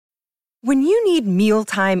When you need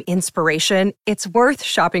mealtime inspiration, it's worth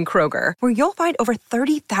shopping Kroger, where you'll find over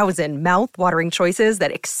 30,000 mouth-watering choices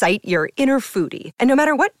that excite your inner foodie. And no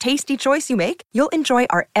matter what tasty choice you make, you'll enjoy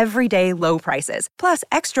our everyday low prices, plus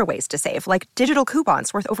extra ways to save, like digital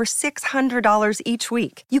coupons worth over $600 each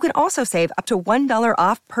week. You can also save up to $1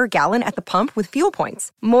 off per gallon at the pump with fuel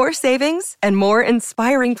points. More savings and more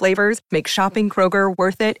inspiring flavors make shopping Kroger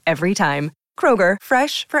worth it every time. Kroger,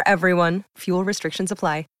 fresh for everyone. Fuel restrictions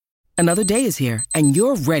apply. Another day is here, and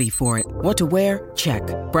you're ready for it. What to wear? Check.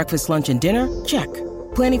 Breakfast, lunch, and dinner? Check.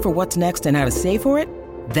 Planning for what's next and how to save for it?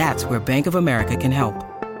 That's where Bank of America can help.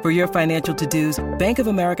 For your financial to-dos, Bank of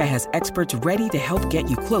America has experts ready to help get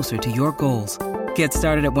you closer to your goals. Get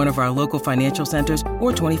started at one of our local financial centers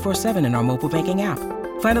or 24/7 in our mobile banking app.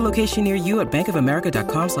 Find a location near you at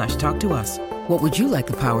bankofamerica.com/talktous. What would you like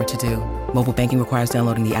the power to do? Mobile banking requires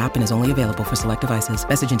downloading the app and is only available for select devices.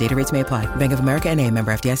 Message and data rates may apply. Bank of America N.A.,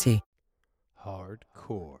 member FDIC.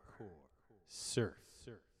 Hardcore surf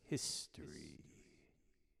history.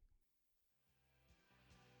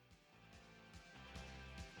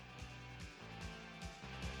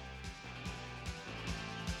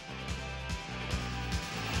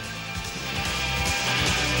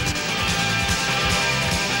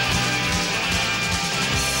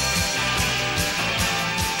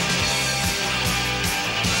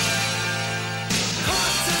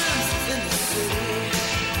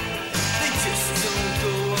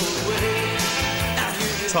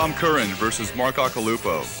 Tom Curren versus Mark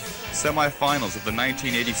Occhilupo, semifinals of the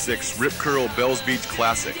 1986 Rip Curl Bells Beach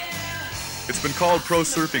Classic. It's been called pro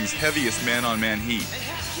surfing's heaviest man-on-man heat.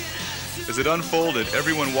 As it unfolded,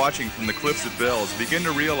 everyone watching from the cliffs at Bells began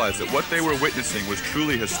to realize that what they were witnessing was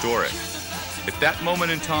truly historic. At that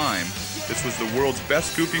moment in time, this was the world's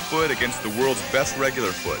best goofy foot against the world's best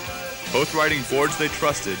regular foot, both riding boards they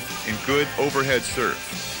trusted in good overhead surf.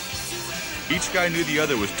 Each guy knew the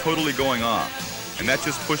other was totally going off, and that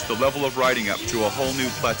just pushed the level of riding up to a whole new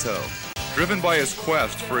plateau. Driven by his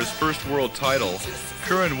quest for his first world title,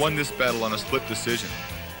 Curren won this battle on a split decision.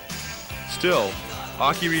 Still,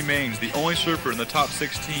 Occy remains the only surfer in the top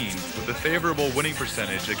 16 with a favorable winning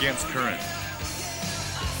percentage against Curren.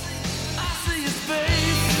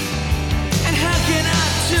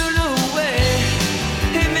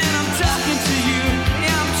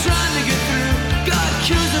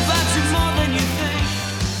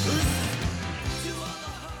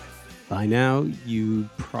 By now, you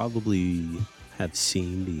probably have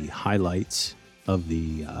seen the highlights of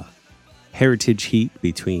the heritage heat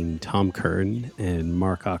between Tom Curren and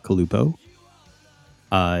Mark Occhilupo.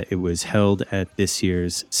 It was held at this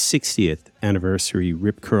year's 60th anniversary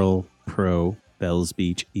Rip Curl Pro Bells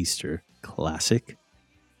Beach Easter Classic.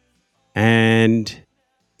 And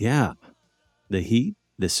yeah, the heat,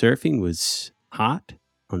 the surfing was hot.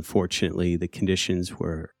 Unfortunately, the conditions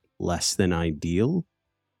were less than ideal.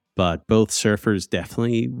 But both surfers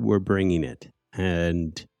definitely were bringing it.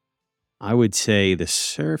 And I would say the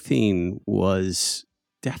surfing was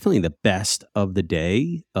definitely the best of the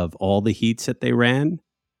day of all the heats that they ran.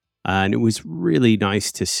 And it was really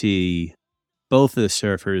nice to see both of the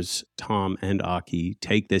surfers, Tom and Occy,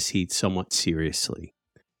 take this heat somewhat seriously.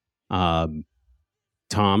 Tom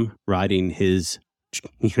riding his,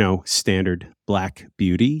 standard Black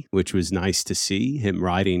Beauty, which was nice to see. Him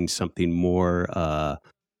riding something more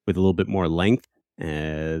with a little bit more length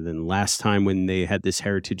than last time when they had this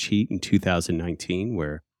heritage heat in 2019,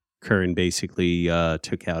 where Curren basically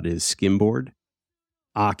took out his skimboard.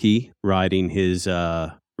 Occy riding his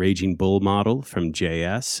Raging Bull model from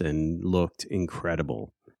JS and looked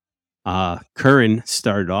incredible. Curren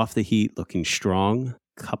started off the heat looking strong,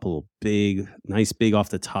 couple of big off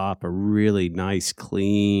the top, a really nice,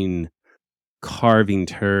 clean carving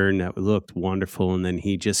turn that looked wonderful, and then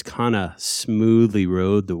he just kind of smoothly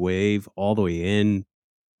rode the wave all the way in.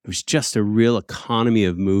 It was just a real economy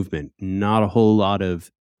of movement, not a whole lot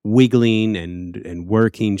of wiggling and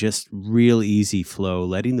working, just real easy flow,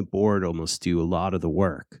 letting the board almost do a lot of the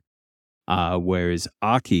work. Whereas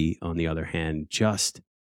Occy, on the other hand, just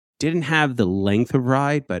didn't have the length of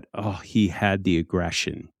ride, but he had the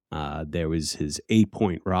aggression. There was his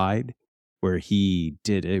 8-point ride, where he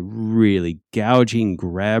did a really gouging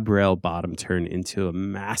grab rail bottom turn into a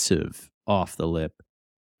massive off the lip.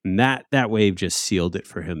 And that wave just sealed it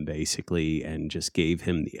for him, basically, and just gave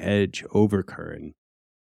him the edge over Curren.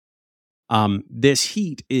 This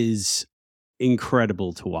heat is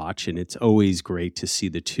incredible to watch, and it's always great to see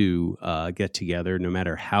the two get together, no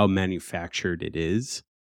matter how manufactured it is.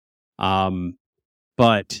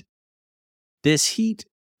 But this heat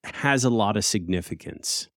has a lot of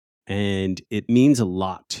significance. And it means a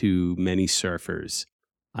lot to many surfers.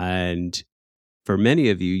 And for many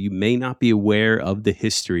of you, you may not be aware of the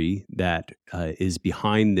history that is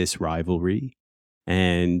behind this rivalry.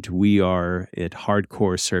 And we are at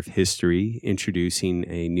Hardcore Surf History introducing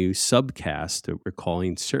a new subcast that we're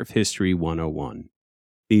calling Surf History 101.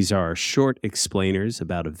 These are short explainers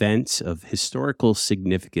about events of historical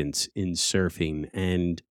significance in surfing.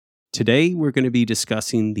 And today we're going to be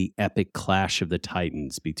discussing the epic clash of the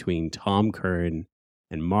Titans between Tom Curren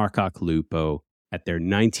and Mark Occhilupo at their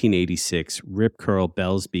 1986 Rip Curl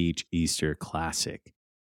Bells Beach Easter Classic.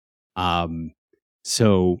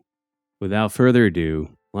 So without further ado,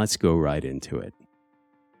 let's go right into it.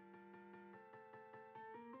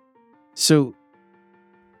 So,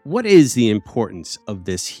 what is the importance of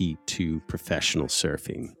this heat to professional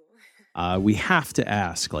surfing? We have to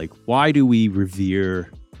ask, why do we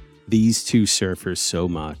revere these two surfers so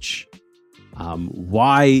much?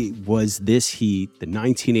 Why was this heat, the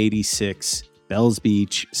 1986 Bells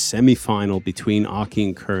Beach semifinal between Occy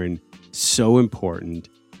and Curren, so important?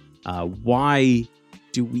 Why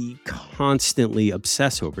do we constantly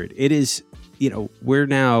obsess over it? It is, we're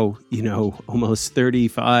now, almost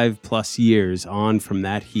 35 plus years on from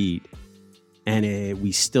that heat, and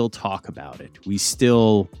we still talk about it. We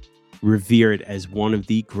still revere it as one of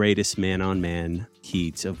the greatest man-on-man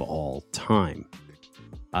heats of all time.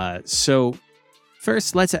 So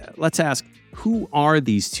first, let's ask, who are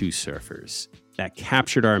these two surfers that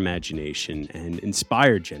captured our imagination and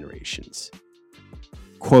inspired generations?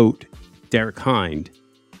 Quote, Derek Hind,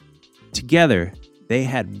 together, they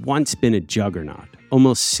had once been a juggernaut,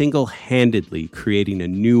 almost single-handedly creating a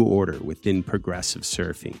new order within progressive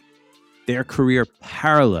surfing. Their career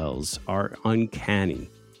parallels are uncanny.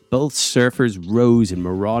 Both surfers rose in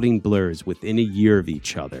marauding blurs within a year of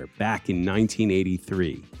each other back in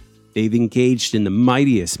 1983. They've engaged in the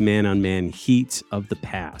mightiest man-on-man heats of the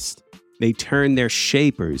past. They turned their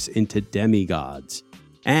shapers into demigods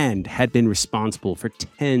and had been responsible for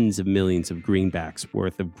tens of millions of greenbacks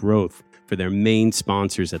worth of growth for their main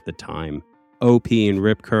sponsors at the time, OP and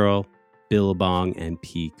Rip Curl, Billabong, and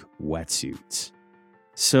Peak Wetsuits.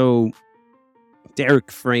 So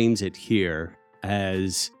Derek frames it here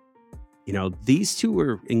as, these two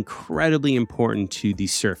were incredibly important to the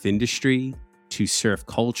surf industry, to surf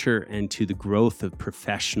culture, and to the growth of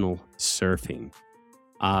professional surfing.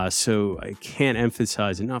 So I can't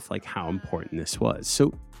emphasize enough how important this was.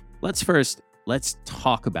 So let's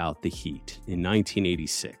talk about the heat in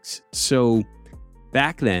 1986. So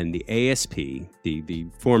back then, the ASP, the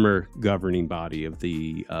former governing body of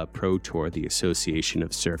the Pro Tour, the Association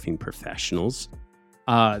of Surfing Professionals,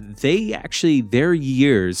 their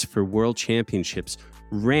years for World Championships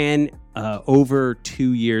ran over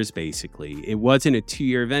 2 years, basically. It wasn't a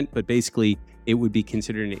 2-year event, but basically it would be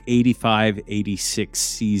considered an 85-86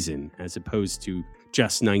 season as opposed to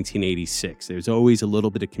just 1986. There's always a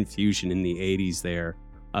little bit of confusion in the 80s there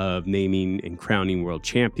of naming and crowning world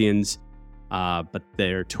champions. But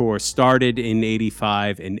their tour started in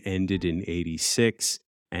 85 and ended in 86.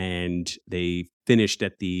 And they finished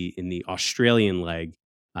in the Australian leg.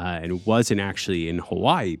 And it wasn't actually in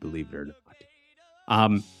Hawaii, believe it or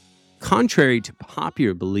not. Contrary to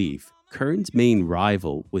popular belief, Curren's main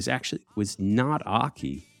rival was not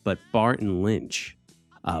Occy, but Barton Lynch.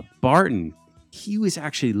 Barton, he was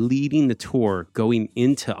actually leading the tour going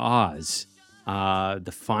into Oz,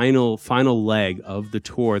 the final leg of the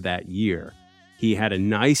tour that year. He had a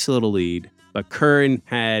nice little lead, but Curren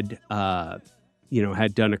had done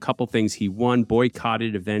a couple things. He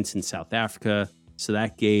boycotted events in South Africa, so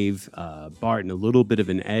that gave Barton a little bit of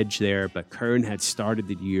an edge there, but Curren had started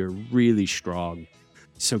the year really strong.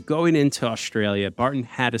 So going into Australia, Barton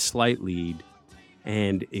had a slight lead,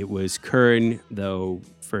 and it was Curren, though,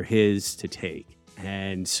 for his to take.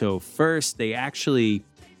 And so first, they actually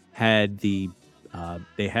had the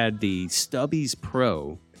Stubbies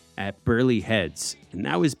Pro at Burleigh Heads, and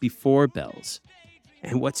that was before Bells.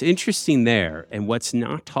 And what's interesting there, and what's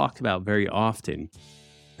not talked about very often,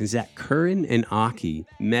 is that Curren and Occy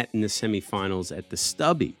met in the semifinals at the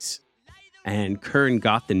Stubbies, and Curren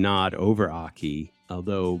got the nod over Occy,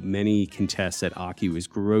 although many contest that Occy was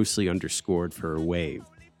grossly underscored for a wave.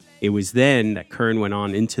 It was then that Curren went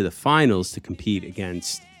on into the finals to compete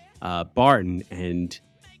against Barton, and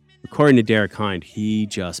according to Derek Hind, he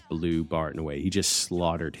just blew Barton away. He just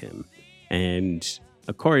slaughtered him. And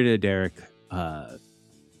according to Derek,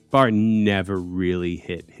 Barton never really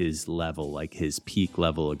hit his level, his peak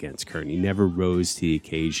level against Curren. He never rose to the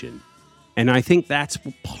occasion. And I think that's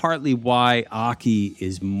partly why Occy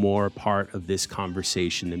is more part of this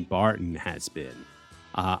conversation than Barton has been.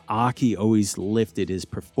 Occy always lifted his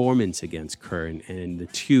performance against Curren, and the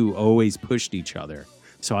two always pushed each other.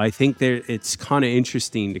 So I think it's kind of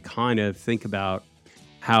interesting to kind of think about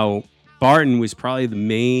how Barton was probably the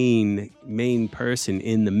main person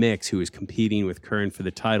in the mix who was competing with Curren for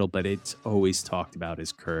the title, but it's always talked about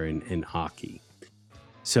as Curren and Occy.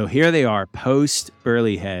 So here they are, post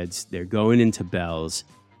Burley Heads. They're going into Bells.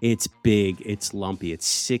 It's big, it's lumpy, it's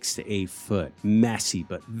 6 to 8 foot, messy,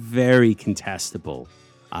 but very contestable.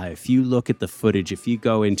 If you look at the footage, if you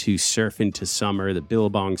go into Surf Into Summer, the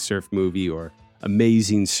Billabong surf movie, or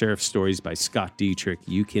Amazing Surf Stories by Scott Dietrich,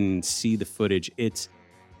 you can see the footage. It's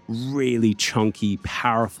really chunky,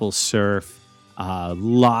 powerful surf,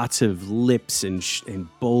 lots of lips and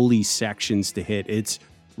bowly sections to hit. It's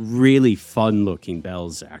really fun-looking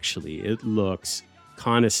Bells, actually. It looks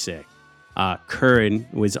kind of sick. Curren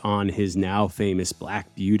was on his now famous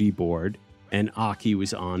Black Beauty board, and Occy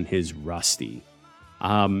was on his Rusty.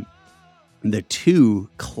 The two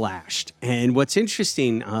clashed. And what's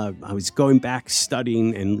interesting, I was going back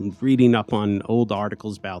studying and reading up on old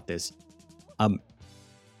articles about this.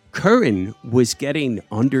 Curren was getting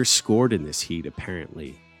underscored in this heat,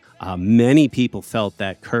 apparently. Many people felt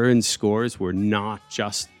that Curren's scores were not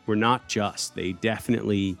just. They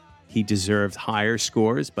definitely, he deserved higher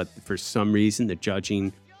scores, but for some reason, the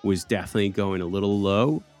judging was definitely going a little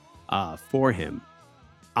low for him.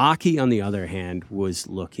 Occy, on the other hand, was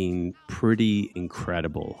looking pretty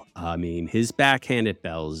incredible. I mean, his backhand at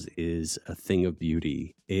Bells is a thing of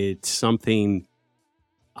beauty. It's something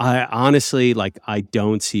I honestly, I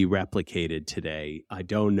don't see replicated today. I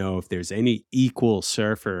don't know if there's any equal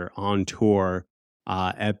surfer on tour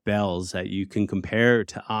at Bells that you can compare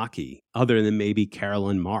to Occy, other than maybe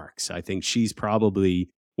Carolyn Marks. I think she's probably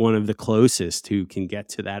one of the closest who can get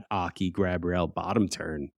to that Occy grab rail bottom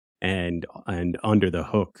turn and under the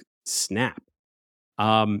hook snap.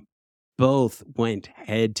 Both went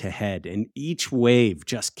head to head, and each wave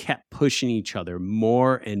just kept pushing each other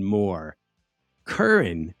more and more.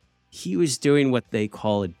 Curren, he was doing what they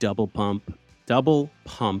call a double pump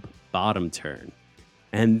bottom turn.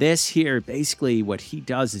 And this here, basically what he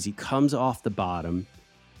does is he comes off the bottom,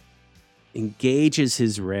 engages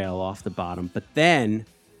his rail off the bottom, but then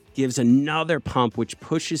gives another pump which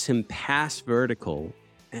pushes him past vertical,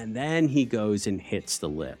 and then he goes and hits the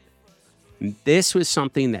lip. And this was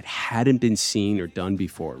something that hadn't been seen or done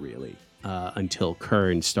before, really, until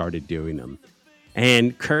Curren started doing them.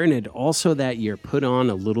 And Curren had also that year put on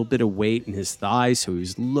a little bit of weight in his thighs, so he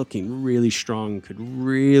was looking really strong, could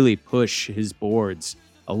really push his boards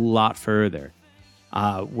a lot further.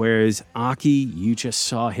 Whereas Occy, you just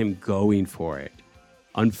saw him going for it.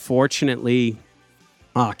 Unfortunately,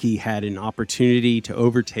 Occy had an opportunity to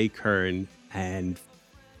overtake Curren and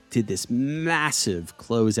did this massive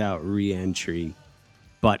closeout re-entry,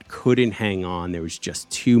 but couldn't hang on. There was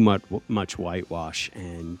just too much whitewash,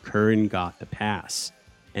 and Curren got the pass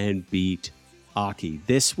and beat Occy.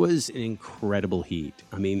 This was an incredible heat.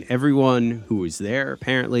 I mean, everyone who was there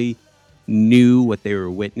apparently knew what they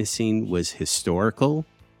were witnessing was historical,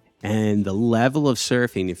 and the level of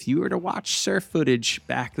surfing, if you were to watch surf footage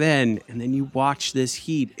back then and then you watch this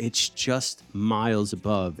heat, it's just miles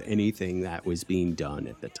above anything that was being done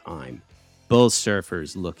at the time. Both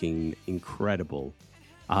surfers looking incredible.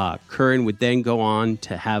 Curren would then go on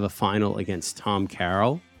to have a final against Tom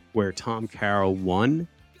Carroll, where Tom Carroll won,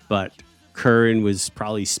 but Curren was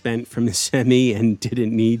probably spent from the semi and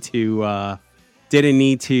didn't need to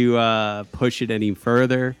push it any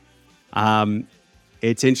further.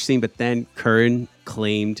 It's interesting, but then Curren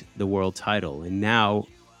claimed the world title, and now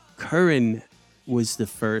Curren was the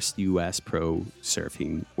first U.S. pro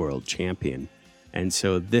surfing world champion. And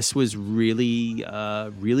so this was really,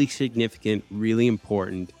 really significant, really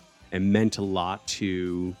important, and meant a lot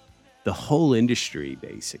to the whole industry,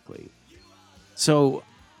 basically. So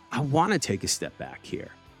I want to take a step back here.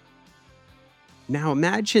 Now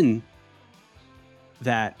imagine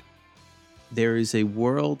that there is a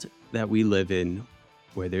world that we live in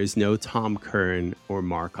where there's no Tom Curren or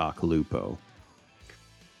Mark Occhilupo.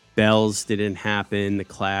 Bells didn't happen, the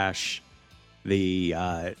clash, the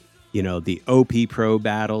OP Pro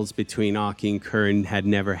battles between Occy and Curren had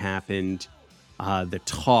never happened. The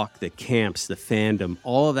talk, the camps, the fandom,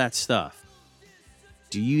 all of that stuff.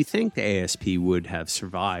 Do you think the ASP would have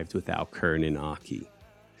survived without Curren and Occy?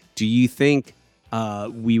 Do you think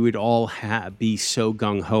we would all be so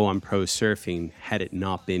gung-ho on pro surfing had it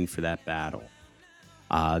not been for that battle,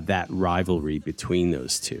 that rivalry between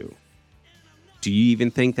those two? Do you even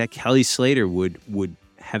think that Kelly Slater would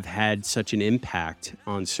have had such an impact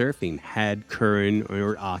on surfing had Curren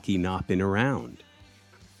or Occy not been around?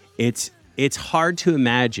 It's hard to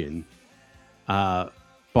imagine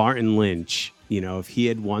Barton Lynch, if he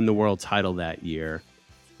had won the world title that year,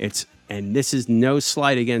 And this is no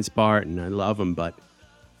slight against Barton. I love him, but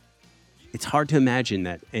it's hard to imagine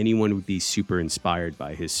that anyone would be super inspired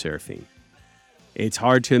by his surfing. It's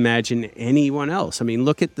hard to imagine anyone else. I mean,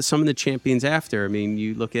 look at some of the champions after. I mean,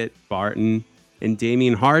 you look at Barton and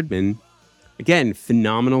Damien Hardman. Again,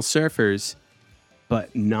 phenomenal surfers,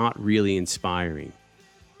 but not really inspiring.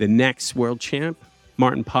 The next world champ,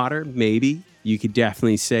 Martin Potter, maybe. You could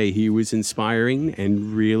definitely say he was inspiring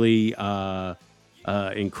and really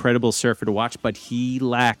incredible surfer to watch, but he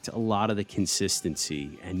lacked a lot of the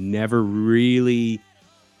consistency and never really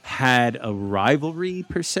had a rivalry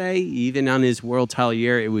per se. Even on his world title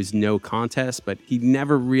year, it was no contest, but he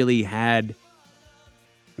never really had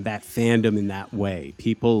that fandom in that way.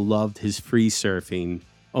 People loved his free surfing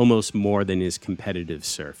almost more than his competitive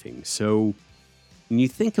surfing. So when you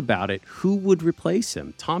think about it, who would replace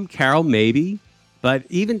him? Tom Carroll, maybe. But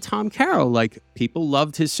even Tom Carroll, like, people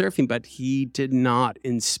loved his surfing, but he did not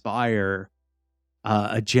inspire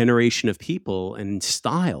a generation of people and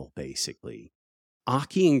style, basically.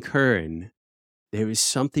 Occy and Curren, there is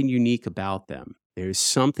something unique about them. There's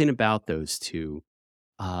something about those two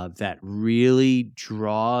that really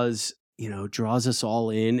draws us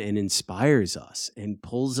all in and inspires us and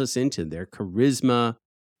pulls us into their charisma,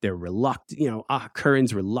 their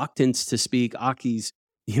Curren's reluctance to speak, Occy's,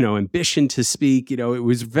 ambition to speak. It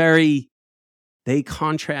was they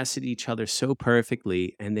contrasted each other so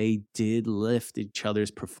perfectly, and they did lift each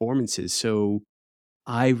other's performances. So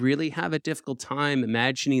I really have a difficult time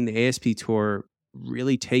imagining the ASP Tour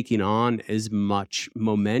really taking on as much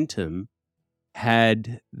momentum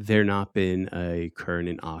had there not been a Curren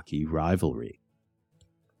and Occy rivalry.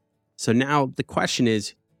 So now the question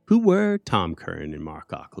is, who were Tom Curren and Mark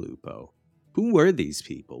Occhilupo? Who were these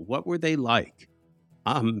people? What were they like?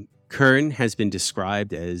 Curren has been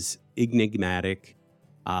described as enigmatic.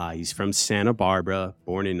 He's from Santa Barbara,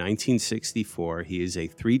 born in 1964. He is a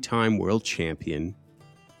 3-time world champion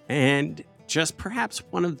and just perhaps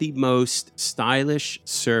one of the most stylish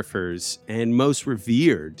surfers and most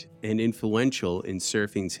revered and influential in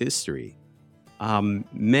surfing's history.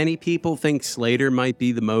 Many people think Slater might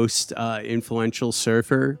be the most influential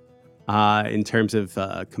surfer in terms of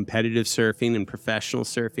competitive surfing and professional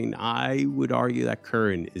surfing. I would argue that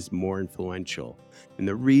Curren is more influential. And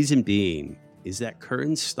the reason being is that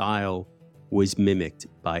Curren's style was mimicked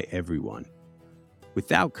by everyone.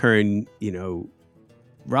 Without Curren,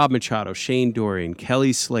 Rob Machado, Shane Dorian,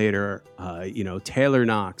 Kelly Slater, Taylor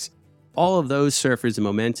Knox, all of those surfers in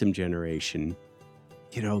Momentum generation,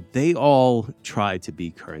 they all tried to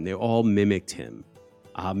be Curren. They all mimicked him.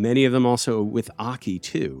 Many of them also with Occy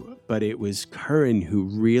too, but it was Curren who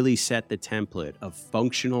really set the template of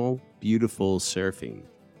functional, beautiful surfing.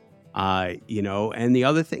 And the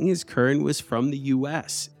other thing is Curren was from the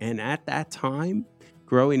US, and at that time,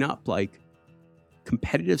 growing up,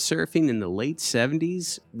 competitive surfing in the late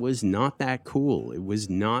 70s was not that cool. It was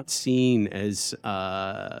not seen as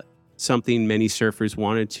something many surfers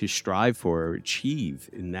wanted to strive for or achieve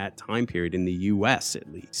in that time period, in the U.S.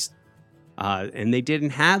 at least. And they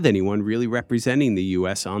didn't have anyone really representing the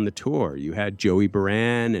U.S. on the tour. You had Joey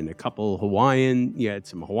Baran and a couple you had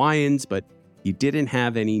some Hawaiians, but you didn't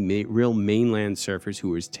have any real mainland surfers who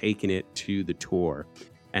was taking it to the tour.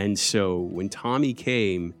 And so when Tommy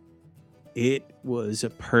came, it was a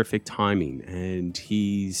perfect timing. And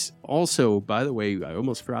he's also, by the way, I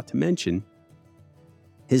almost forgot to mention,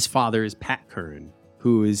 his father is Pat Curren,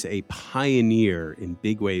 who is a pioneer in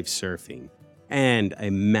big wave surfing and a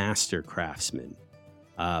master craftsman.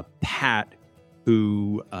 Pat,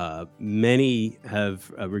 who many have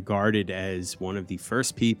regarded as one of the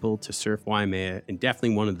first people to surf Waimea and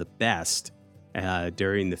definitely one of the best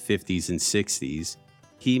during the 50s and 60s.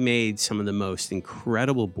 He made some of the most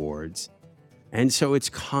incredible boards. And so it's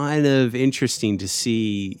kind of interesting to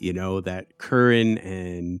see, that Curren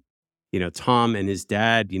and, Tom and his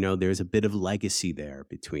dad, there's a bit of legacy there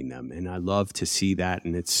between them. And I love to see that.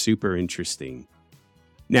 And it's super interesting.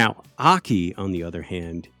 Now, Occy, on the other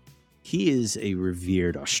hand, he is a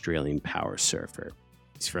revered Australian power surfer.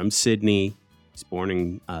 He's from Sydney. He's born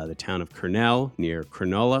in the town of Cronulla, near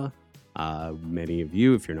Cronulla. Many of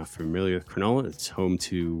you, if you're not familiar with Cronulla, it's home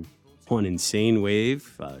to one insane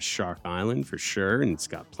wave, Shark Island for sure, and it's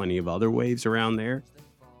got plenty of other waves around there.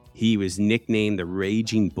 He was nicknamed the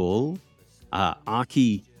Raging Bull.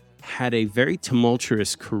 Occy had a very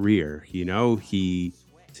tumultuous career. He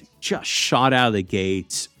just shot out of the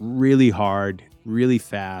gates really hard, really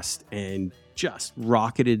fast, and just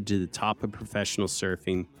rocketed to the top of professional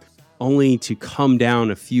surfing, only to come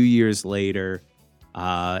down a few years later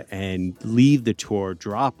and leave the tour,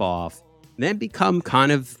 drop off. then become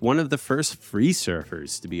kind of one of the first free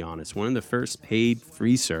surfers, to be honest, one of the first paid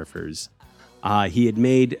free surfers. He had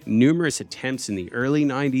made numerous attempts in the early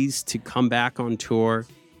 90s to come back on tour,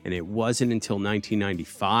 and it wasn't until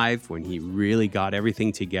 1995 when he really got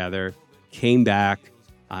everything together, came back,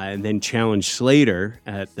 and then challenged Slater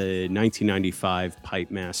at the 1995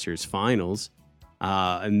 Pipe Masters Finals,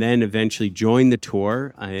 and then eventually joined the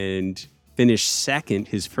tour and finished second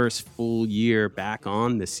his first full year back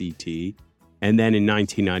on the CT. And then in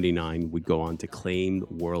 1999 would go on to claim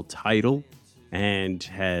the world title and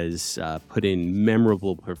has put in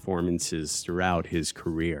memorable performances throughout his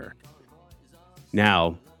career.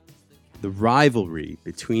 Now, the rivalry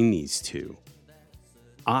between these two,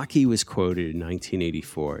 Occy was quoted in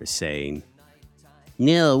 1984 as saying,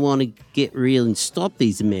 "Now I want to get real and stop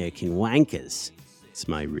these American wankers." It's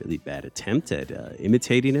my really bad attempt at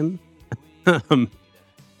imitating him.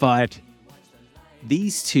 But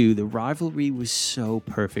these two, the rivalry was so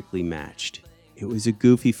perfectly matched. It was a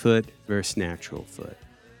goofy foot versus natural foot,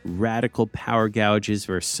 radical power gouges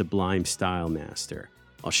versus sublime style master,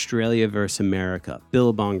 Australia versus America,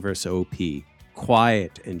 Billabong versus OP,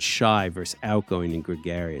 quiet and shy versus outgoing and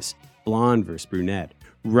gregarious, blonde versus brunette,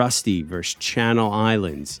 rusty versus Channel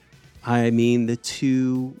Islands. I mean, the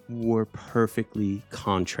two were perfectly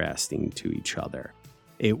contrasting to each other.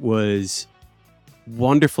 It was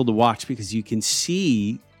wonderful to watch because you can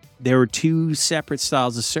see there were two separate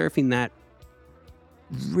styles of surfing that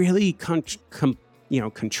really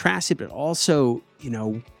contrasted, but also,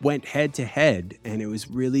 went head to head, and it was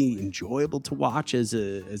really enjoyable to watch as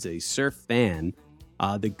a surf fan.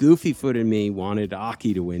 The goofy foot in me wanted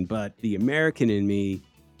Occy to win, but the American in me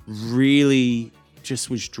really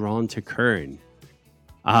just was drawn to Curren.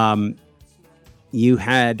 You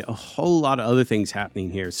had a whole lot of other things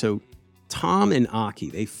happening here. So Tom and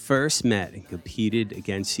Occy, they first met and competed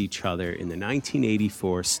against each other in the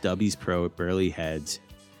 1984 Stubbies Pro at Burley Heads.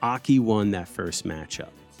 Occy won that first matchup.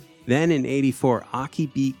 Then in 84,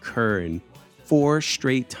 Occy beat Curren 4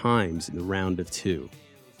 straight times in the round of 2.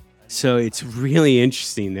 So it's really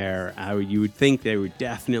interesting there. You would think they would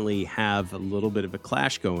definitely have a little bit of a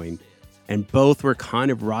clash going. And both were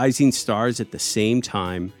kind of rising stars at the same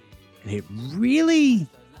time. And it really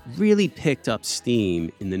picked up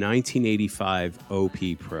steam in the 1985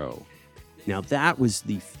 OP Pro. Now, that was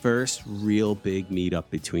the first real big meetup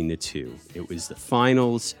between the two. It was the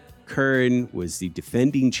finals. Curren was the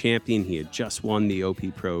defending champion. He had just won the OP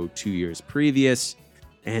Pro 2 years previous.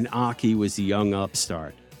 And Occy was the young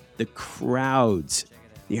upstart. The crowds,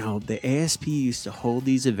 the ASP used to hold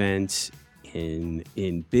these events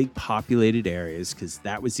in big populated areas because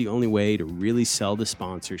that was the only way to really sell the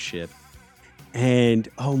sponsorship. And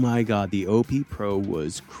oh my God, the OP Pro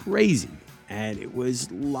was crazy, and it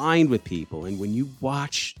was lined with people. And when you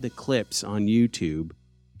watch the clips on YouTube,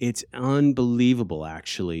 it's unbelievable,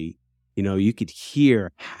 actually. You could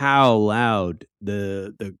hear how loud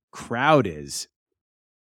the crowd is.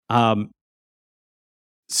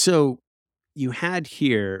 So you had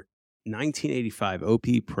here 1985 OP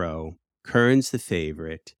Pro, Curren's the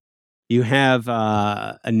favorite. You have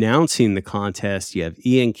announcing the contest, you have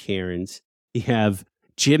Ian Cairns. You have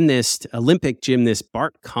Olympic gymnast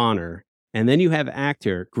Bart Connor, and then you have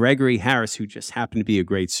actor Gregory Harris, who just happened to be a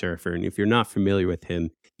great surfer. And if you're not familiar with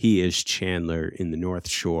him, he is Chandler in the North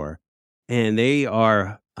Shore. And they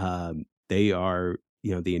are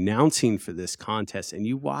the announcing for this contest. And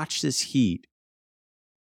you watch this heat.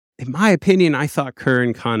 In my opinion, I thought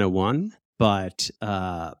Curren kind of won, but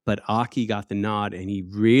Occy got the nod, and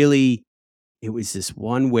it was this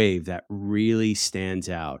one wave that really stands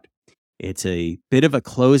out. It's a bit of a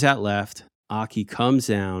closeout left. Occy comes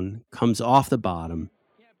down, comes off the bottom,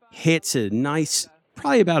 hits a nice,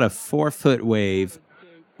 probably about a 4-foot wave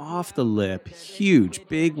off the lip, huge,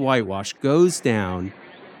 big whitewash, goes down.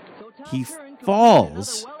 He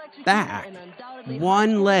falls back.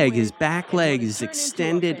 One leg, his back leg is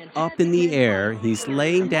extended up in the air. He's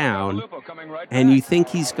laying down, and you think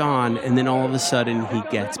he's gone, and then all of a sudden he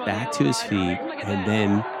gets back to his feet, and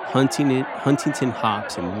then Huntington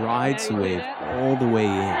hops and rides the wave all the way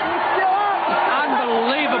in.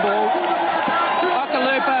 Unbelievable.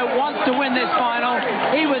 Occy wants to win this final.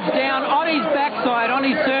 He was down on his backside, on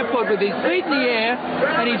his surfboard with his feet in the air,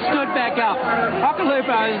 and he stood back up.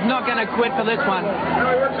 Occy is not going to quit for this one.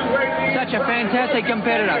 Such a fantastic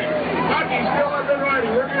competitor. Occy's still up and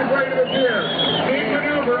riding, working his way to the pier. Big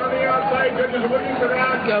maneuver on the outside, goodness, looking for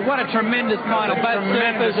that. What a tremendous final. Both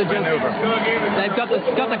surfers are just, they've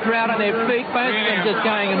got the crowd on their feet, both of them just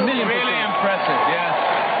going a million percent. Really impressive, yeah.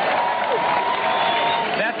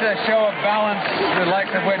 That's a show of balance, the likes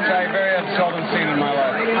of which I very have seldom seen in my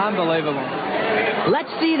life. Unbelievable. Let's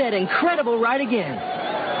see that incredible ride again.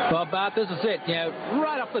 Well, Bart, this is it. You know,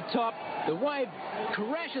 right off the top, the wave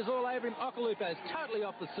crashes all over him. Occy is totally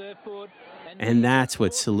off the surfboard. And that's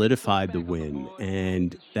what solidified the win.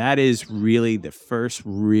 And that is really the first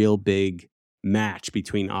real big match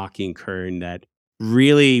between Occy and Curren that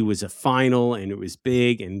really was a final, and it was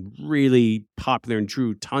big and really popular and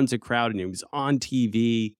drew tons of crowd, and it was on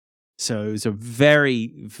TV. So it was a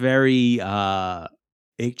very, very,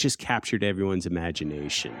 it just captured everyone's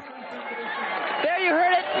imagination. There you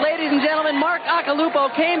heard it, ladies and gentlemen. Mark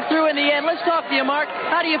Occy came through in the end. Let's talk to you, Mark.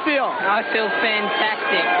 How do you feel? I feel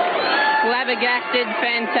fantastic. Flabbergasted,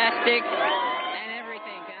 fantastic, and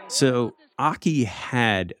everything. So Occy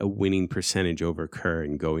had a winning percentage over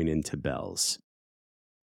Curren going into Bells.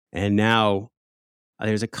 And now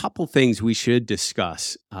there's a couple things we should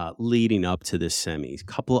discuss leading up to this semi. A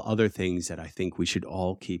couple of other things that I think we should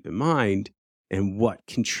all keep in mind and what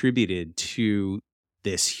contributed to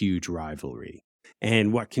this huge rivalry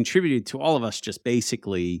and what contributed to all of us just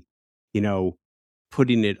basically,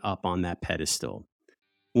 putting it up on that pedestal.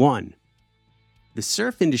 One, the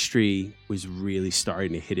surf industry was really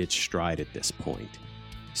starting to hit its stride at this point.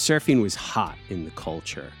 Surfing was hot in the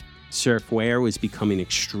culture. Surfwear was becoming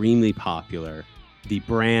extremely popular. The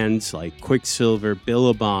brands like Quicksilver,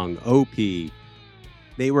 Billabong, OP,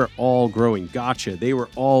 they were all growing. Gotcha. They were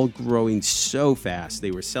all growing so fast.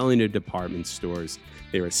 They were selling to department stores.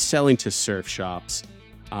 They were selling to surf shops.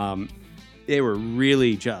 They were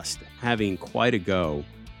really just having quite a go.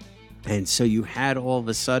 And so you had all of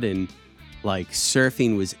a sudden,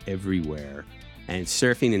 surfing was everywhere. And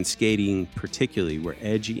surfing and skating particularly were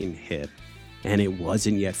edgy and hip. And it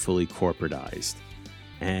wasn't yet fully corporatized.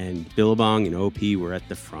 And Billabong and OP were at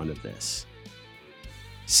the front of this.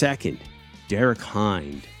 Second, Derek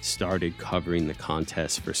Hind started covering the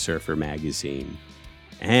contest for Surfer magazine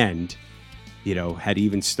and, had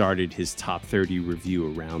even started his top 30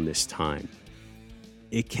 review around this time.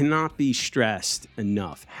 It cannot be stressed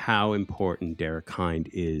enough how important Derek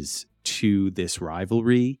Hind is to this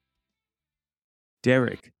rivalry.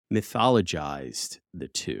 Derek mythologized the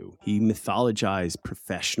two. He mythologized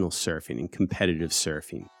professional surfing and competitive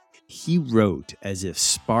surfing. He wrote as if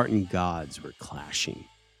Spartan gods were clashing.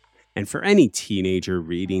 And for any teenager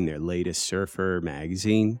reading their latest Surfer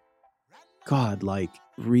magazine, God,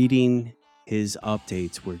 reading his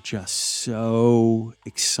updates were just so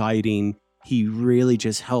exciting. He really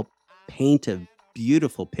just helped paint a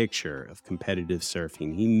beautiful picture of competitive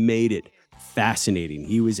surfing. He made it fascinating.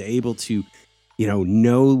 He was able to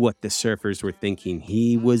know what the surfers were thinking.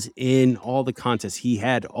 He was in all the contests. He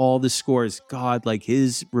had all the scores. God,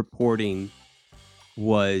 his reporting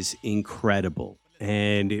was incredible.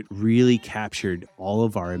 And it really captured all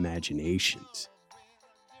of our imaginations.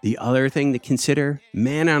 The other thing to consider,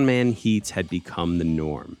 man-on-man heats had become the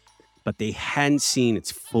norm. But they hadn't seen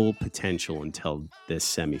its full potential until this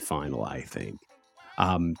semifinal, I think.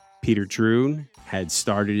 Peter Droon had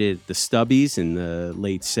started it at the Stubbies in the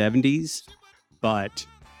late 70s. But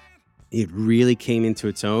it really came into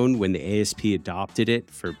its own when the ASP adopted it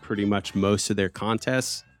for pretty much most of their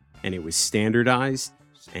contests, and it was standardized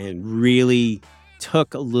and really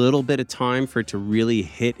took a little bit of time for it to really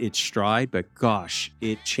hit its stride. But gosh,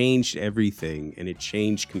 it changed everything, and it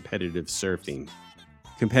changed competitive surfing.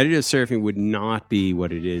 Competitive surfing would not be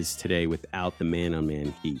what it is today without the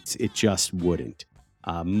man-on-man heats. It just wouldn't.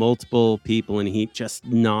 Multiple people in heat, just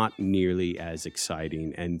not nearly as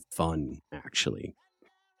exciting and fun, actually.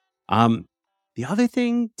 The other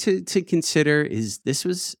thing to consider is this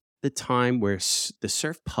was the time where the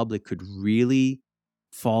surf public could really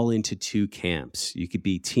fall into two camps. You could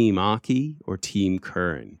be Team Occy or Team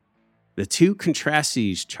Curren. The two contrasted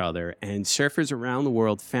each other, and surfers around the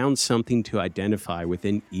world found something to identify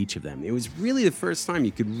within each of them. It was really the first time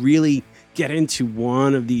you could really get into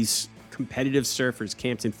one of these competitive surfers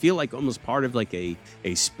camps and feel like almost part of a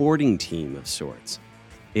sporting team of sorts.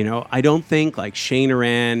 I don't think Shane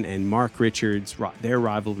Aran and Mark Richards, their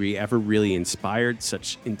rivalry ever really inspired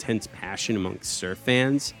such intense passion amongst surf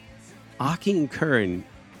fans. Occy and Curren,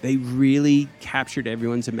 they really captured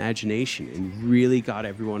everyone's imagination and really got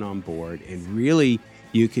everyone on board, and really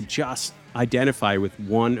you could just identify with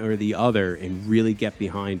one or the other and really get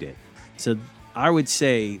behind it. So I would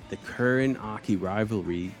say the Curren-Occy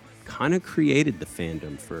rivalry kind of created the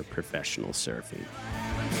fandom for professional surfing.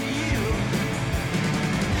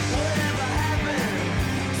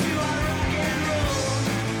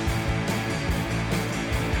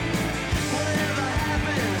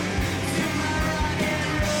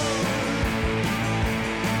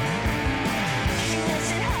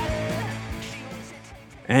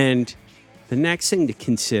 And the next thing to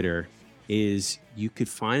consider is you could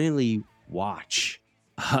finally watch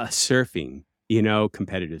surfing,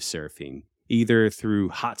 competitive surfing, either through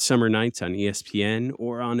hot summer nights on ESPN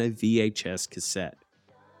or on a VHS cassette.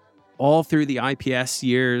 All through the IPS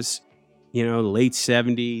years, the late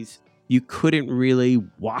 70s, you couldn't really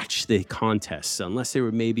watch the contests unless they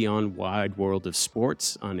were maybe on Wide World of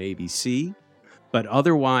Sports on ABC. But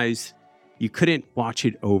otherwise, you couldn't watch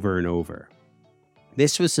it over and over.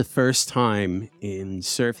 This was the first time in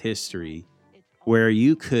surf history where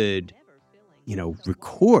you could,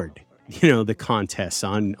 record, the contests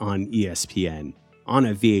on ESPN on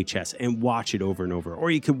a VHS and watch it over and over. Or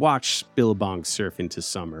you could watch Billabong Surf into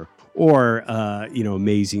Summer or,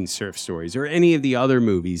 Amazing Surf Stories or any of the other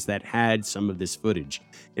movies that had some of this footage.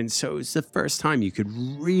 And so it's the first time you could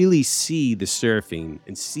really see the surfing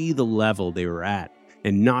and see the level they were at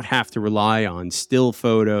and not have to rely on still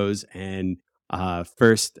photos and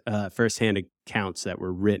first-hand accounts that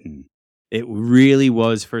were written. It really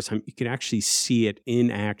was the first time you could actually see it in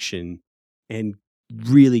action and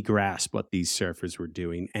really grasp what these surfers were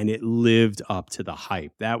doing. And it lived up to the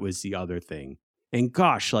hype. That was the other thing. And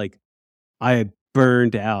gosh, I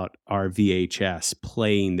burned out our VHS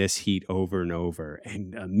playing this heat over and over.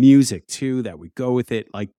 And music, too, that would go with it.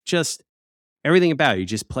 Just everything about it. You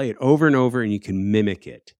just play it over and over and you can mimic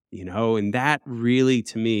it, And that really,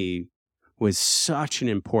 to me, was such an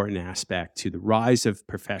important aspect to the rise of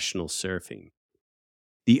professional surfing.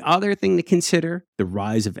 The other thing to consider, the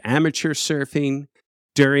rise of amateur surfing.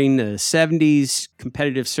 During the 70s,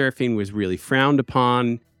 competitive surfing was really frowned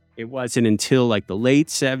upon. It wasn't until the late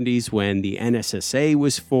 70s when the NSSA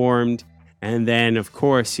was formed. And then, of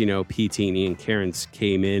course, Pete and Ian Curren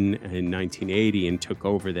came in 1980 and took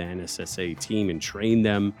over the NSSA team and trained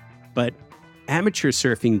them. But amateur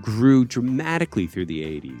surfing grew dramatically through the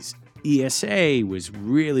 80s. ESA was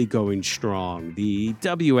really going strong. The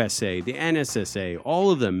WSA, the NSSA, all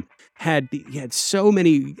of them had so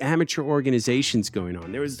many amateur organizations going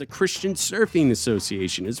on. There was the Christian Surfing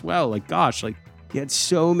Association as well. You had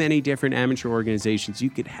so many different amateur organizations. You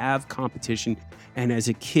could have competition. And as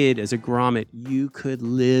a kid, as a grommet, you could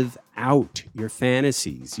live out your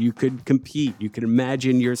fantasies. You could compete. You could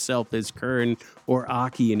imagine yourself as Curren or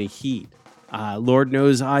Occy in a heat. Lord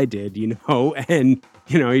knows I did, and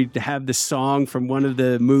you'd have the song from one of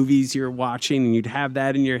the movies you're watching and you'd have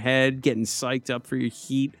that in your head, getting psyched up for your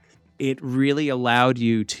heat. It really allowed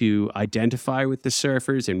you to identify with the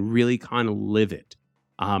surfers and really kind of live it.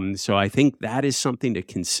 So I think that is something to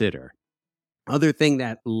consider. Other thing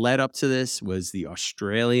that led up to this was the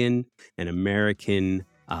Australian and American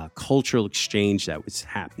cultural exchange that was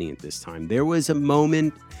happening at this time. There was a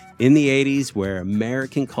moment in the 80s where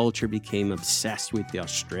American culture became obsessed with the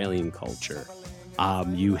Australian culture.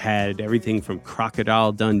 You had everything from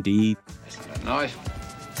Crocodile Dundee. A knife.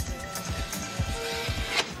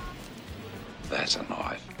 That's a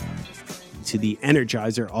knife. To the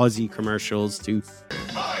Energizer Aussie commercials, to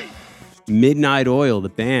Midnight Oil, the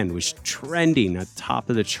band, was trending at the top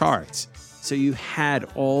of the charts. So you had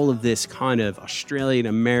all of this kind of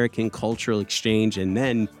Australian-American cultural exchange, and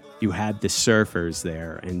then you had the surfers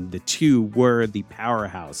there, and the two were the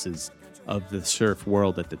powerhouses of the surf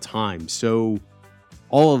world at the time. So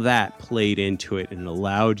all of that played into it and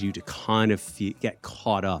allowed you to kind of get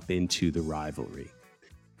caught up into the rivalry.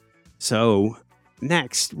 So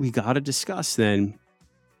next, we got to discuss then,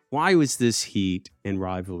 why was this heat and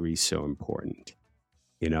rivalry so important?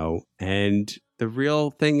 And the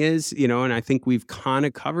real thing is, and I think we've kind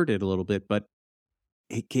of covered it a little bit, but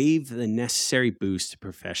it gave the necessary boost to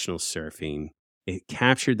professional surfing. It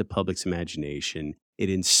captured the public's imagination. It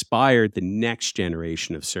inspired the next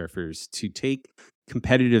generation of surfers to take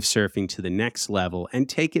competitive surfing to the next level and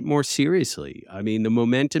take it more seriously. I mean, the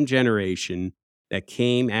momentum generation that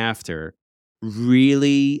came after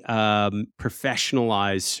really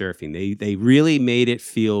professionalized surfing. They really made it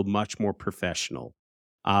feel much more professional.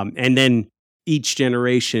 And then each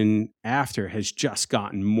generation after has just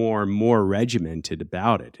gotten more and more regimented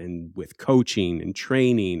about it, and with coaching and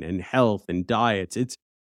training and health and diets.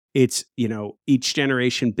 It's each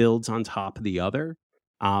generation builds on top of the other.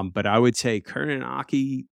 But I would say Curren and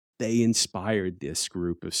Occy, they inspired this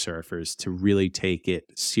group of surfers to really take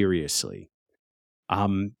it seriously.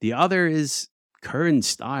 The other is Curren's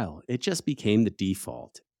style. It just became the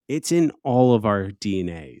default. It's in all of our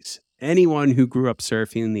DNAs. Anyone who grew up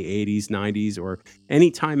surfing in the 80s, 90s, or any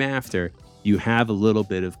time after, you have a little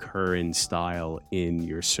bit of Curren style in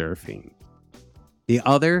your surfing. The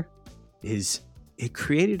other is it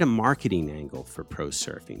created a marketing angle for pro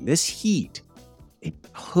surfing. This heat it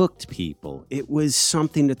hooked people. It was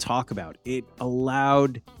something to talk about. It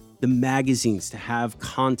allowed the magazines to have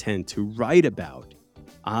content to write about.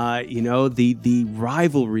 The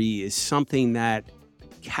rivalry is something that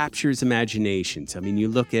captures imaginations. I mean, you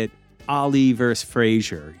look at Ali versus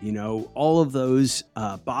Frazier, all of those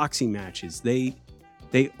boxing matches, they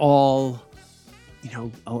all,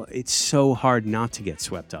 it's so hard not to get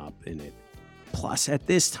swept up in it. Plus,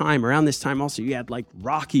 around this time also, you had like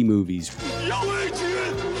Rocky movies.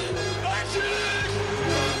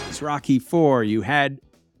 It's Rocky 4. You had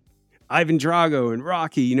Ivan Drago and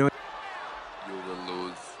Rocky, You will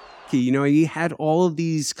lose. You had all of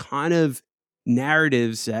these kind of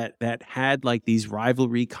narratives that had like these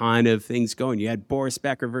rivalry kind of things going. You had Boris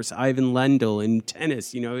Becker versus Ivan Lendl in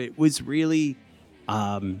tennis. It was really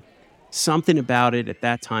something about it at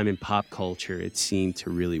that time in pop culture. It seemed to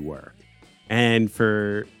really work. And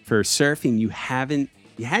for surfing, you hadn't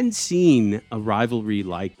seen a rivalry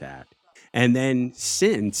like that. And then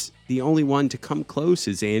since, the only one to come close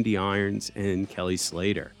is Andy Irons and Kelly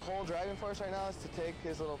Slater. The whole driving force right now is to take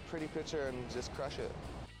his little pretty picture and just crush it.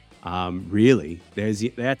 Really,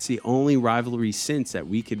 that's the only rivalry since that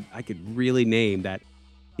I could really name that,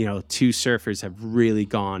 two surfers have really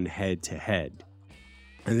gone head to head.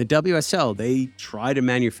 And the WSL, they try to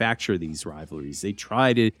manufacture these rivalries. They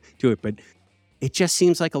try to do it, but it just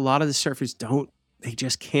seems like a lot of the surfers they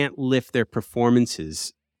just can't lift their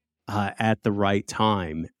performances at the right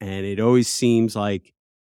time. And it always seems like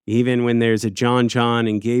even when there's a John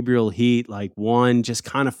and Gabriel heat, like one just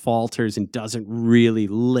kind of falters and doesn't really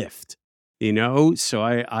lift, So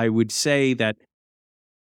I would say that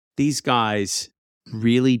these guys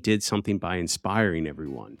really did something by inspiring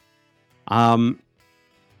everyone. And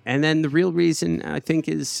then the real reason I think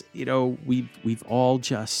is, we've all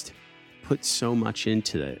just put so much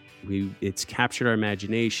into it. It's captured our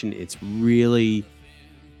imagination. It's really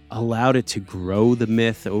allowed it to grow the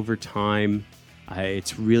myth over time.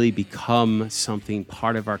 It's really become something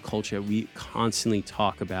part of our culture we constantly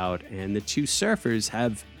talk about. And the two surfers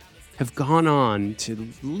have gone on to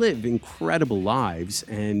live incredible lives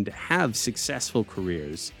and have successful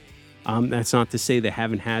careers. That's not to say they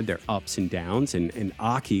haven't had their ups and downs. And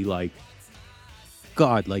Occy,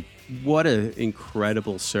 what an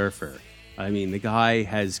incredible surfer. I mean, the guy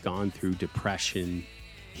has gone through depression.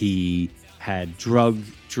 He had drug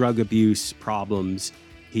abuse problems.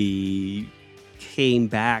 He came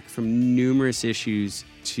back from numerous issues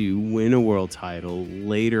to win a world title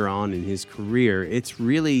later on in his career. It's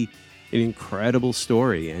really an incredible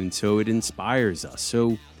story, and so it inspires us.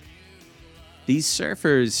 So these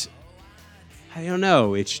surfers, I don't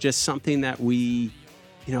know, it's just something that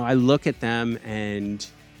I look at them, and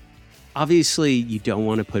obviously you don't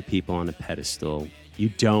want to put people on a pedestal. You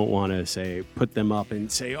don't want to put them up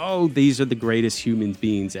and say, oh, these are the greatest human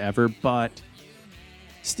beings ever, but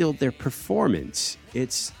still their performance,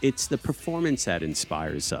 it's the performance that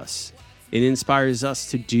inspires us. It inspires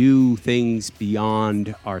us to do things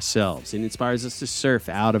beyond ourselves. It inspires us to surf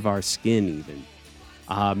out of our skin even.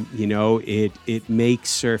 It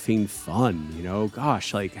makes surfing fun.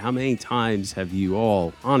 Gosh, how many times have you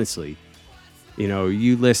all, honestly,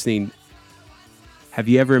 you listening, have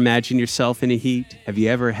you ever imagined yourself in a heat? Have you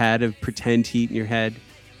ever had a pretend heat in your head?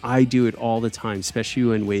 I do it all the time, especially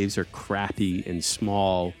when waves are crappy and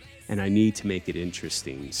small, and I need to make it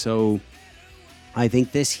interesting. So I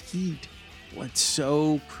think this heat, what's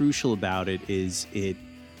so crucial about it is it,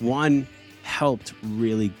 one, helped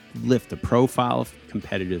really lift the profile of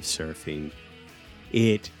competitive surfing.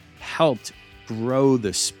 It helped grow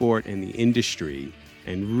the sport and the industry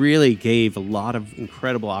and really gave a lot of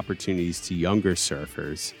incredible opportunities to younger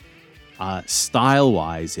surfers.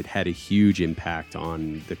 Style-wise, it had a huge impact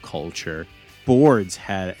on the culture. Boards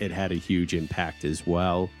had a huge impact as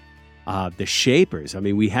well. The shapers,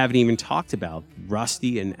 we haven't even talked about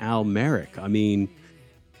Rusty and Al Merrick.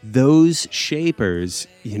 Those shapers,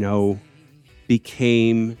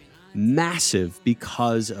 became massive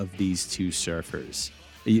because of these two surfers.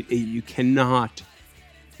 You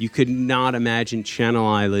could not imagine Channel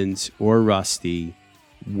Islands or Rusty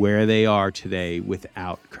where they are today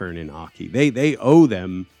without Curren and Occy. They owe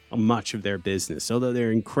them much of their business. Although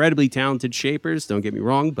they're incredibly talented shapers, don't get me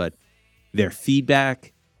wrong, but their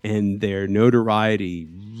feedback and their notoriety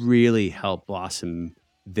really helped blossom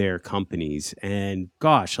their companies. And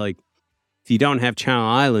gosh, if you don't have Channel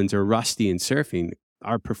Islands or Rusty in surfing,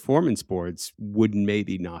 our performance boards would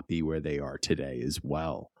maybe not be where they are today as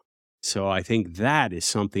well. So I think that is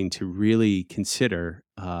something to really consider,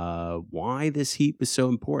 why this heat was so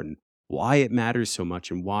important, why it matters so much,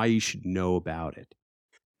 and why you should know about it.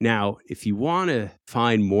 Now, if you want to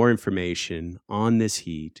find more information on this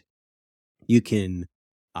heat, you can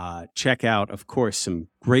check out, of course, some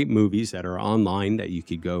great movies that are online that you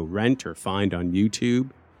could go rent or find on YouTube.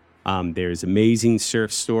 There's amazing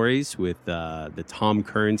surf stories with the Tom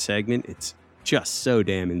Curren segment. It's just so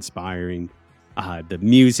damn inspiring. The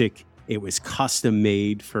music, it was custom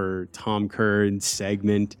made for Tom Curren's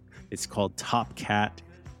segment. It's called Top Cat.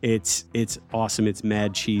 It's awesome. It's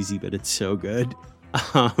mad cheesy, but it's so good.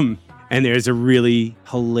 And there's a really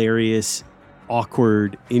hilarious,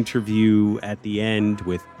 awkward interview at the end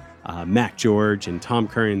with Matt George and Tom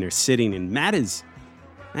Curren. They're sitting, and Matt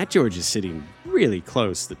George is sitting really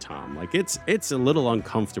close to Tom. Like it's a little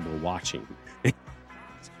uncomfortable watching.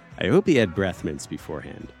 I hope he had breath mints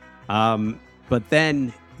beforehand. But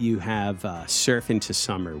then you have Surf Into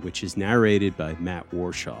Summer, which is narrated by Matt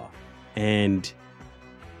Warshaw. And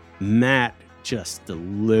Matt just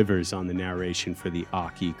delivers on the narration for the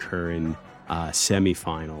Occy Curren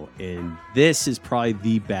semifinal. And this is probably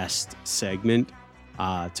the best segment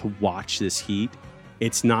to watch this heat.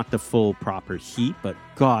 It's not the full proper heat, but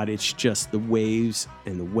God, it's just the waves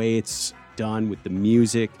and the way it's done with the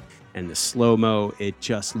music and the slow-mo. It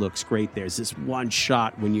just looks great. There's this one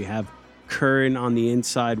shot when you have Curren on the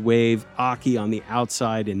inside wave, Occy on the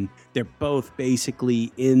outside, and they're both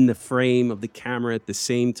basically in the frame of the camera at the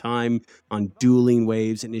same time on dueling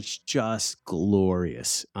waves, and it's just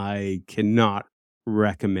glorious. I cannot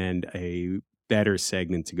recommend a better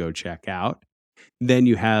segment to go check out. Then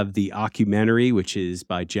you have the Occumentary, which is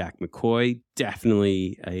by Jack McCoy.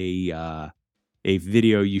 Definitely a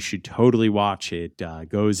video you should totally watch. It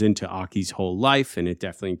goes into Occy's whole life, and it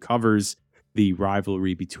definitely covers the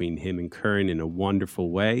rivalry between him and Curren in a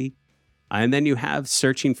wonderful way. And then you have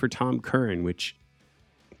Searching for Tom Curren, which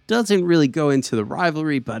doesn't really go into the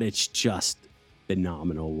rivalry, but it's just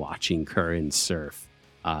phenomenal watching Curren surf.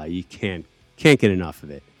 You can't get enough of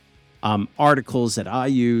it. Articles that I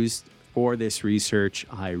used for this research,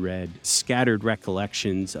 I read Scattered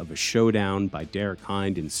Recollections of a Showdown by Derek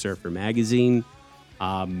Hind in Surfer Magazine.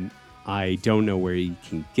 I don't know where you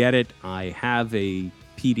can get it. I have a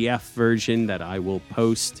PDF version that I will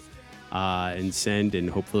post and send, and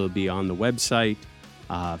hopefully it'll be on the website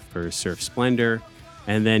for Surf Splendor.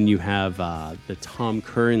 And then you have the Tom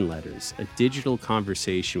Curren Letters, a digital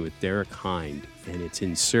conversation with Derek Hind, and it's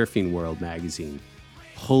in Surfing World magazine.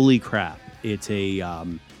 Holy crap. It's a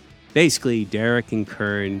basically Derek and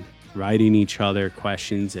Curren writing each other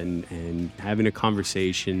questions and having a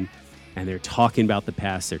conversation, and they're talking about the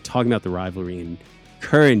past, they're talking about the rivalry, and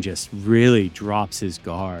Curren just really drops his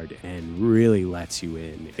guard and really lets you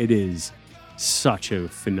in. It is such a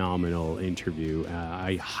phenomenal interview.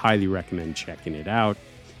 I highly recommend checking it out.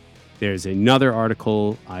 There's another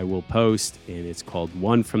article I will post, and it's called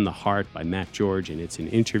One from the Heart by Matt George, and it's an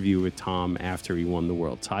interview with Tom after he won the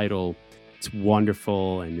world title. It's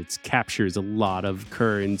wonderful, and it captures a lot of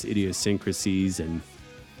Curren's idiosyncrasies, and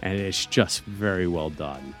it's just very well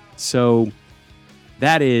done. So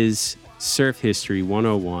that is Surf History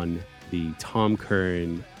 101, the Tom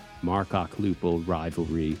Curren, Mark Occhilupo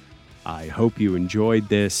rivalry. I hope you enjoyed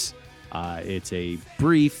this. It's a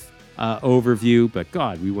brief overview, but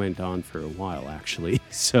God, we went on for a while, actually.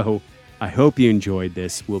 So I hope you enjoyed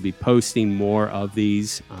this. We'll be posting more of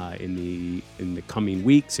these in the coming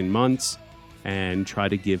weeks and months, and try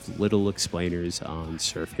to give little explainers on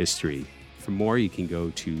surf history. For more, you can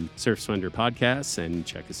go to Surf Splendor Podcasts and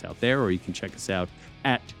check us out there, or you can check us out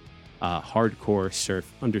at hardcore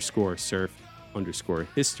surf _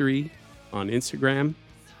 history on Instagram.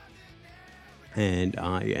 And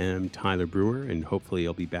I am Tyler Brewer, and hopefully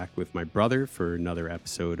I'll be back with my brother for another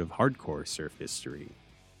episode of Hardcore Surf History.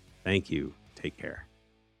 Thank you. Take care.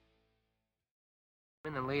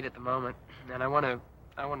 I'm in the lead at the moment, and I want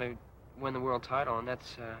to win the world title, and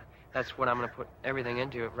that's what I'm going to put everything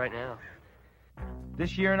into it right now.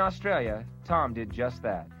 This year in Australia, Tom did just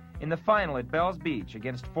that. In the final at Bells Beach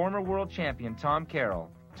against former world champion Tom Carroll,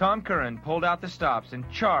 Tom Curren pulled out the stops and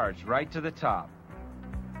charged right to the top.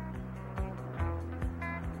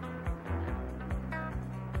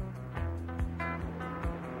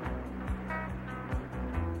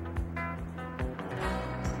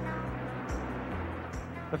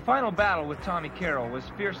 The final battle with Tommy Carroll was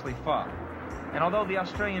fiercely fought, and although the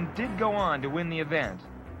Australian did go on to win the event,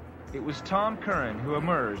 it was Tom Curren who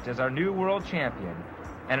emerged as our new world champion,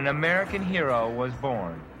 and an American hero was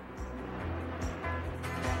born.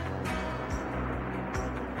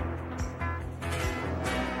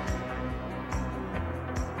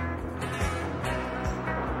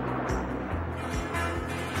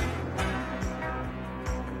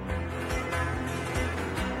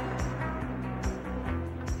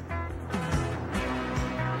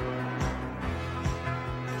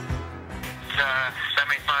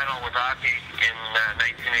 with Occy in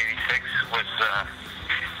 1986 was, I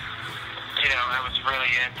was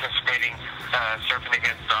really anticipating surfing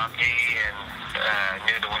against Occy, and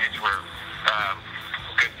knew the waves were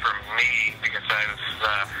good for me because I was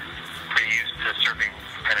pretty used to surfing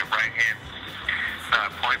kind of right-hand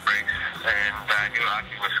point breaks, and I knew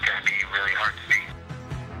Occy was going to be really hard to